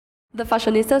The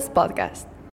Fashionistas Podcast.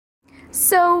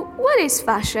 So, what is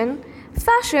fashion?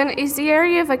 Fashion is the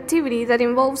area of activity that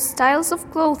involves styles of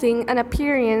clothing and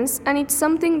appearance, and it's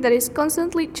something that is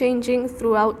constantly changing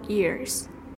throughout years.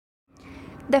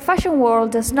 The fashion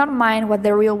world does not mind what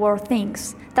the real world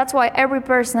thinks. That's why every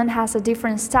person has a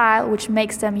different style, which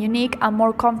makes them unique and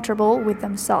more comfortable with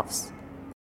themselves.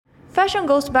 Fashion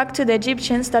goes back to the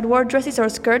Egyptians that wore dresses or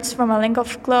skirts from a length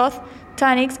of cloth,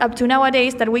 tunics, up to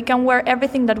nowadays that we can wear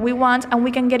everything that we want and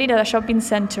we can get it at a shopping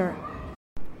center.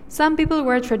 Some people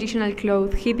wear traditional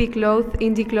clothes, hippie clothes,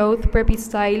 indie clothes, preppy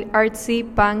style, artsy,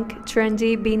 punk,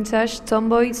 trendy, vintage,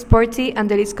 tomboy, sporty, and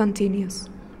the list continues.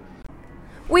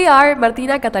 We are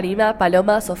Martina, Catarina,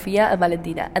 Paloma, Sofia, and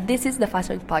Valentina, and this is the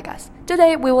Fashion Podcast.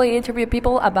 Today we will interview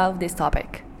people about this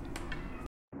topic.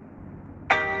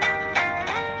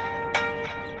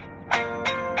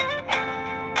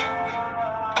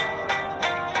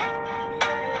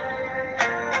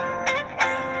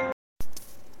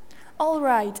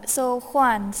 Alright, so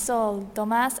Juan, Sol,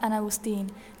 Tomás, and Agustín,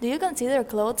 do you consider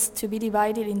clothes to be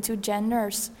divided into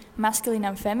genders, masculine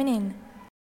and feminine?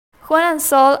 Juan and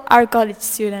Sol are college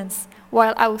students,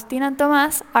 while Agustín and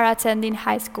Tomás are attending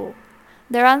high school.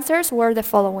 Their answers were the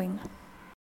following.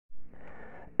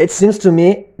 It seems to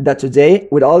me that today,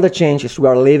 with all the changes we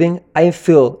are living, I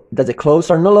feel that the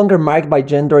clothes are no longer marked by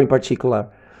gender in particular.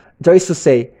 That is to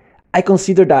say, I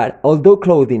consider that, although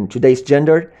clothing today is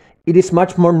gendered, it is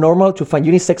much more normal to find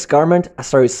unisex garments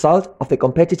as a result of the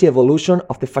competitive evolution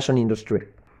of the fashion industry.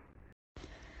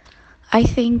 I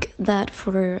think that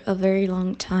for a very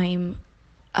long time,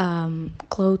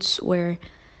 clothes were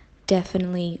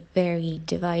definitely very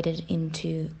divided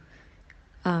into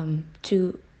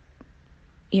two,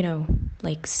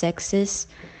 like sexes.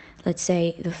 Let's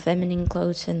say the feminine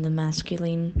clothes and the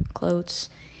masculine clothes.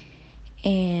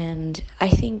 And I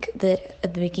think that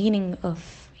at the beginning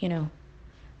of,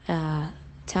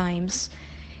 times,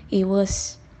 it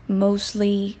was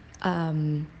mostly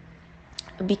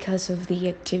because of the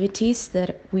activities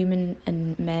that women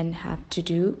and men had to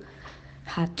do.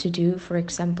 For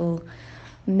example,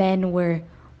 men were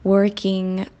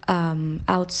working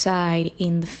outside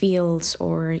in the fields,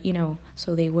 or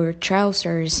so they were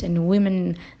trousers, and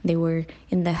women, they were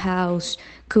in the house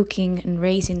cooking and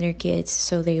raising their kids,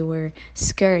 so they were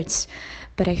skirts.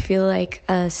 But I feel like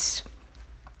as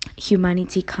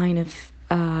humanity kind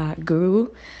of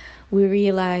grew, we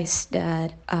realized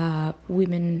that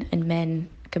women and men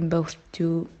can both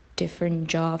do different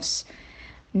jobs,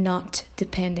 not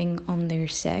depending on their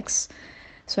sex.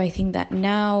 So I think that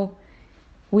now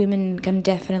women can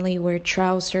definitely wear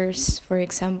trousers, for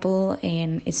example,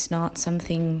 and it's not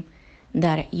something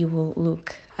that you will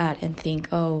look at and think,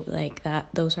 oh, like that,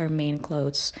 those are men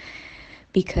clothes.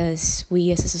 Because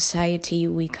we as a society,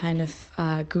 we kind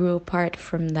of grew apart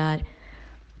from that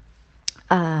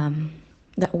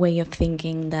that way of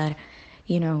thinking, that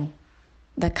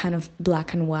that kind of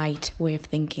black and white way of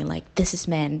thinking, like this is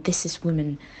men, this is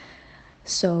women.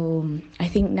 So I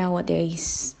think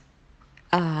nowadays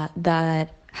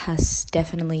that has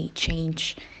definitely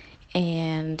changed,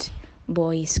 and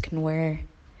boys can wear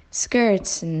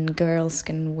skirts and girls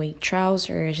can wear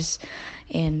trousers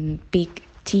and big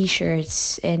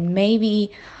t-shirts, and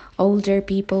maybe older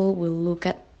people will look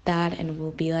at that and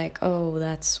will be like, oh,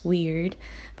 that's weird,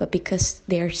 but because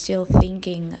they're still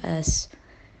thinking as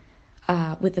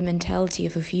with the mentality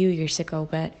of a few years ago.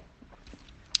 But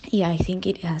yeah, I think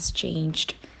it has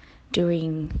changed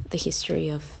during the history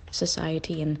of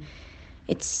society, and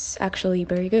it's actually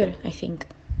very good, I think.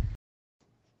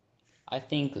 I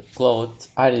think clothes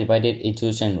are divided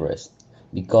into genres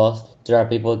because there are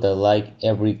people that like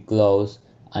every clothes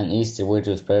and it's the way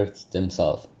to express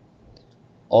themselves.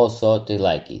 Also, they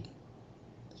like it.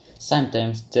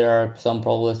 Sometimes there are some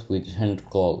problems with gender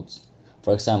clothes.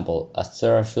 For example, as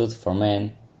there are shoes for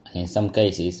men, and in some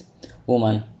cases,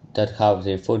 women that have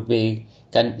their foot big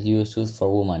can use shoes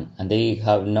for women, and they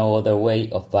have no other way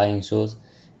of buying shoes,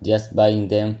 just buying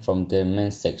them from the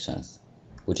men's sections,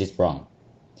 which is wrong.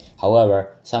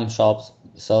 However, some shops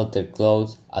sell their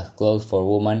clothes as clothes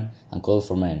for women and clothes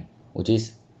for men, which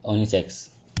is unisex.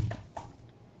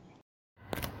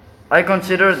 I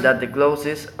consider that the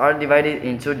clothes are divided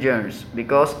into genres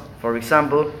because, for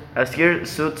example, a skirt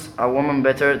suits a woman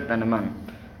better than a man.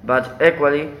 But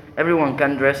equally, everyone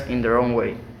can dress in their own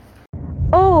way.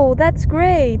 Oh, that's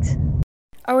great!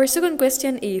 Our second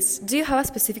question is, do you have a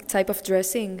specific type of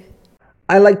dressing?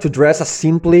 I like to dress as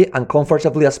simply and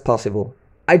comfortably as possible.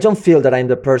 I don't feel that I am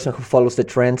the person who follows the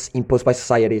trends imposed by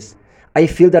societies. I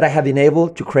feel that I have been able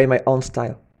to create my own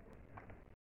style.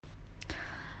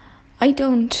 I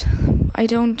don't. I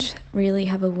don't really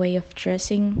have a way of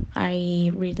dressing.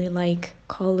 I really like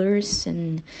colors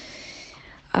and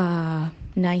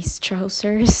nice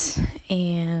trousers,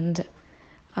 and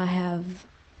I have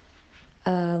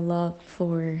a love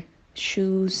for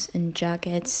shoes and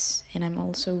jackets, and I'm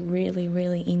also really,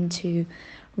 really into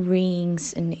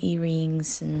rings and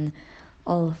earrings and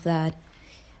all of that.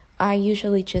 I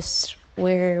usually just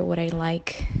wear what I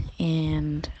like,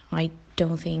 and I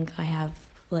don't think I have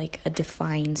like a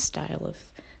defined style of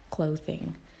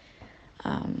clothing.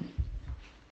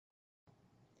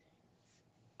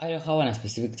 I don't have a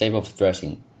specific type of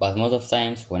dressing, but most of the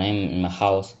times when I'm in my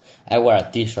house, I wear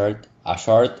a t-shirt, a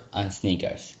short, and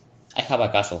sneakers. I have a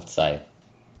casual style.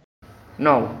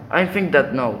 No, I think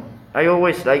that no. I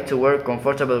always like to wear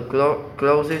comfortable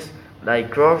clothes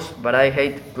like Crocs, but I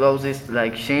hate clothes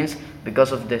like jeans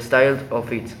because of the style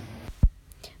of it.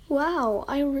 Wow,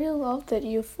 I really love that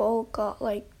you've all got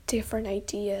like different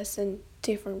ideas and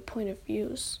different point of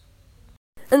views.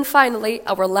 And finally,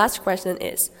 our last question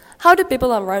is, how do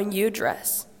people around you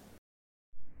dress?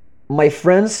 My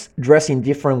friends dress in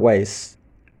different ways.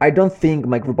 I don't think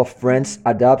my group of friends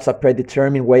adopts a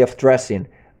predetermined way of dressing,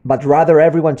 but rather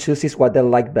everyone chooses what they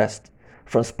like best,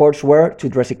 from sportswear to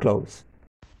dressy clothes.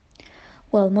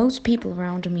 Well, most people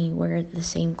around me wear the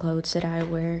same clothes that I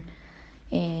wear,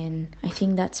 and I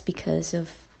think that's because of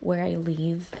where I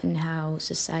live and how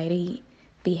society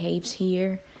behaves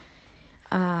here.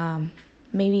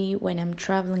 Maybe when I'm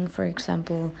traveling, for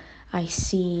example, I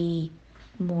see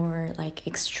more like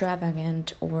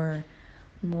extravagant or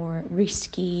more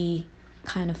risky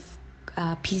kind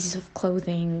of pieces of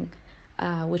clothing,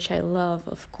 which I love,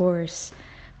 of course,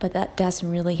 but that doesn't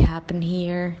really happen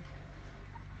here.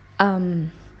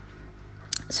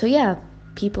 So yeah,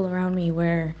 people around me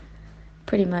wear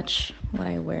pretty much what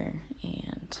I wear,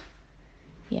 and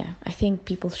yeah, I think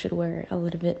people should wear a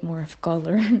little bit more of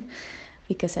color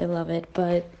because I love it,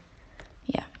 but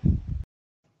yeah.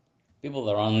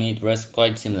 People around me dress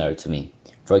quite similar to me.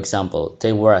 For example,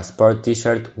 they wear a sport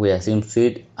t-shirt with a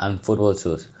swimsuit and football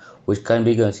shoes, which can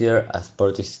be considered a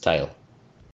sporty style.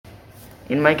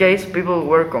 In my case, people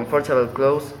wear comfortable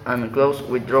clothes and clothes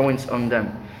with drawings on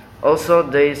them. Also,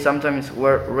 they sometimes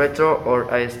wear retro or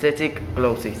aesthetic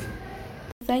clothes.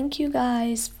 Thank you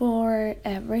guys for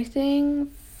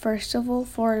everything. First of all,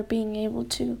 for being able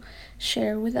to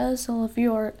share with us all of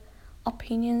your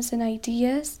opinions and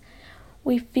ideas.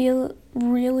 We feel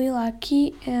really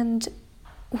lucky, and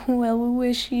well, we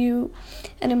wish you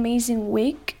an amazing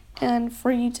week and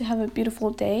for you to have a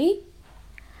beautiful day.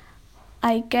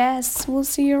 I guess we'll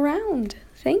see you around.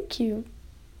 Thank you.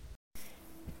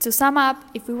 To sum up,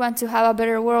 if we want to have a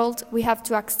better world, we have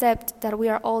to accept that we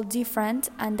are all different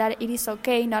and that it is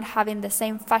okay not having the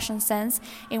same fashion sense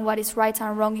in what is right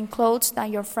and wrong in clothes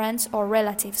than your friends or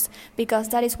relatives, because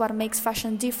that is what makes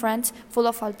fashion different, full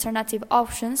of alternative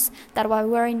options, that while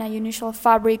wearing a unusual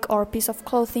fabric or piece of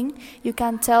clothing, you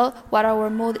can tell what our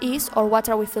mood is or what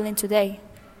are we feeling today.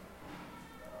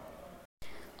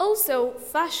 Also,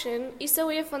 fashion is a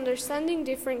way of understanding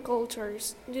different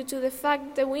cultures due to the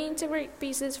fact that we integrate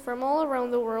pieces from all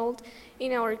around the world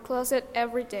in our closet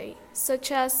every day,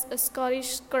 such as a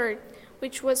Scottish skirt,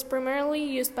 which was primarily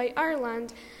used by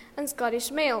Ireland, and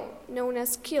Scottish mail, known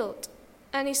as kilt,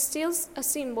 and is still a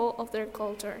symbol of their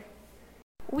culture.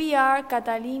 We are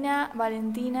Catalina,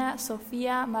 Valentina,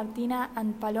 Sofia, Martina,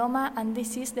 and Paloma, and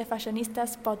this is the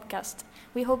Fashionistas podcast.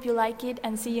 We hope you like it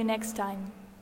and see you next time.